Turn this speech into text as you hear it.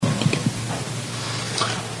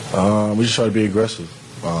We just try to be aggressive.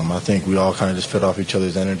 I think we all kind of just fed off each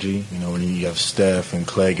other's energy. You know, when you have Steph and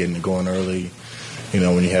Clay getting it going early, you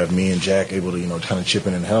know, when you have me and Jack able to, you know, kind of chip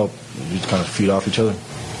in and help, you just kind of feed off each other.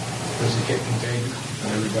 Does it get contagious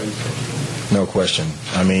on everybody's pitch? No question.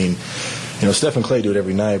 I mean, you know, Steph and Clay do it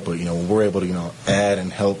every night, but, you know, we're able to, you know, add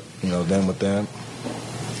and help, you know, them with them.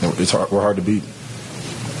 You know, it's hard. We're hard to beat.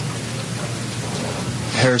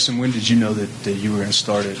 Harrison, when did you know that you were going to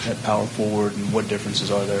start at power forward, and what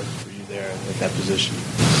differences are there for you there at that position?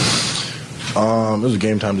 It was a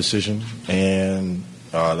game-time decision, and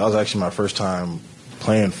that was actually my first time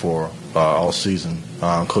playing for all season.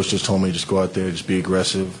 Coach just told me to just go out there, just be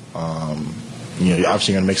aggressive. You know, you're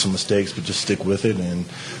obviously going to make some mistakes, but just stick with it, and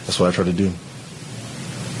that's what I try to do.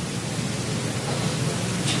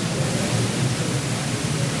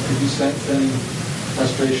 Did you sense any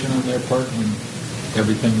frustration on their part when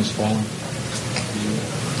everything was falling?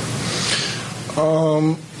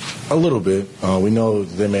 A little bit. We know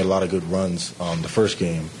they made a lot of good runs the first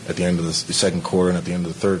game at the end of the second quarter and at the end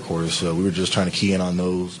of the third quarter. So we were just trying to key in on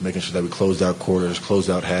those, making sure that we closed out quarters, closed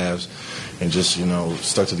out halves, and just, you know,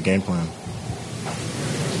 stuck to the game plan.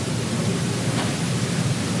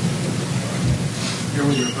 Here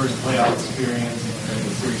was your first playoff experience, and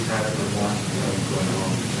the series kind of was one going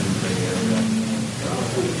home.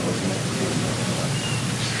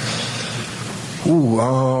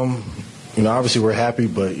 You know, obviously we're happy,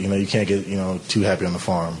 but, you know, you can't get, you know, too happy on the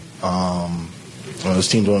farm. You know, this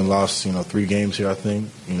team's only lost, you know, 3 games here, I think,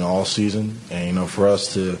 you know, all season. And, you know, for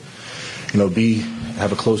us to, you know,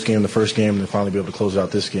 have a close game the first game and then finally be able to close out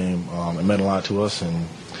this game, it meant a lot to us, and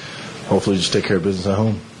hopefully just take care of business at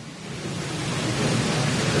home.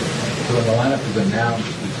 So the lineup is announced.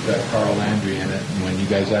 It's got Carl Landry in it, and when you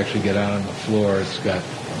guys actually get out on the floor, it's got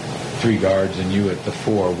 3 guards and you at the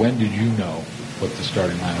 4. When did you know what the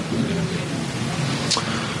starting lineup was going to be?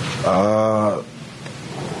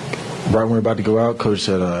 Right when we were about to go out, Coach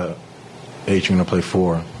said, hey, you're going to play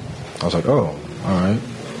 4. I was like, oh, all right.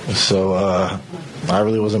 So I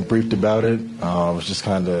really wasn't briefed about it. I was just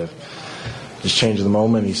kind of just changing the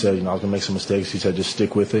moment. He said, you know, I was going to make some mistakes. He said, just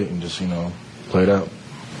stick with it and just, you know, play it out.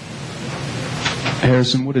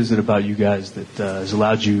 Harrison, what is it about you guys that has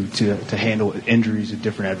allowed you to handle injuries and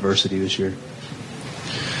different adversity this year?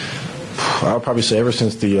 I'll probably say ever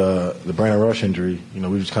since the Brandon Rush injury, you know,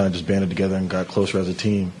 we just kind of just banded together and got closer as a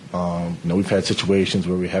team. You know, we've had situations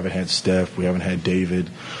where we haven't had Steph, we haven't had David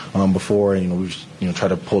before, and, you know, we've, you know, tried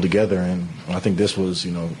to pull together, and I think this was,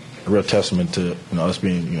 you know, a real testament to, you know, us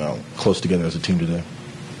being, you know, close together as a team today.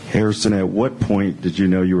 Harrison, at what point did you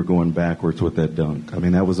know you were going backwards with that dunk? I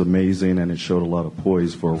mean, that was amazing, and it showed a lot of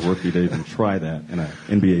poise for a rookie to even try that in an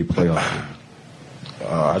NBA playoff game.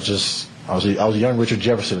 I was a young Richard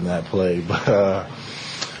Jefferson in that play, but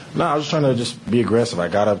no, I was just trying to just be aggressive. I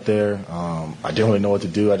got up there. I didn't really know what to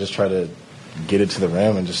do. I just tried to get it to the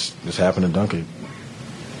rim and just happened to dunk it.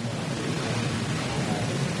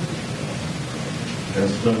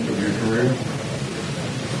 Best dunk of your career?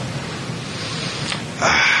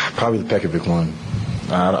 Probably the Pekovic one.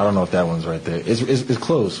 I don't know if that one's right there. It's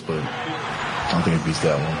close, but I don't think it beats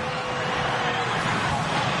that one.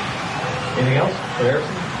 Anything else for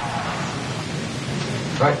Harrison?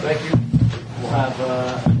 All right, thank you. We'll have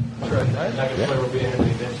the next player will be in, and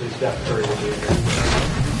eventually Steph Curry will be in here.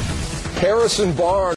 Harrison Barnes.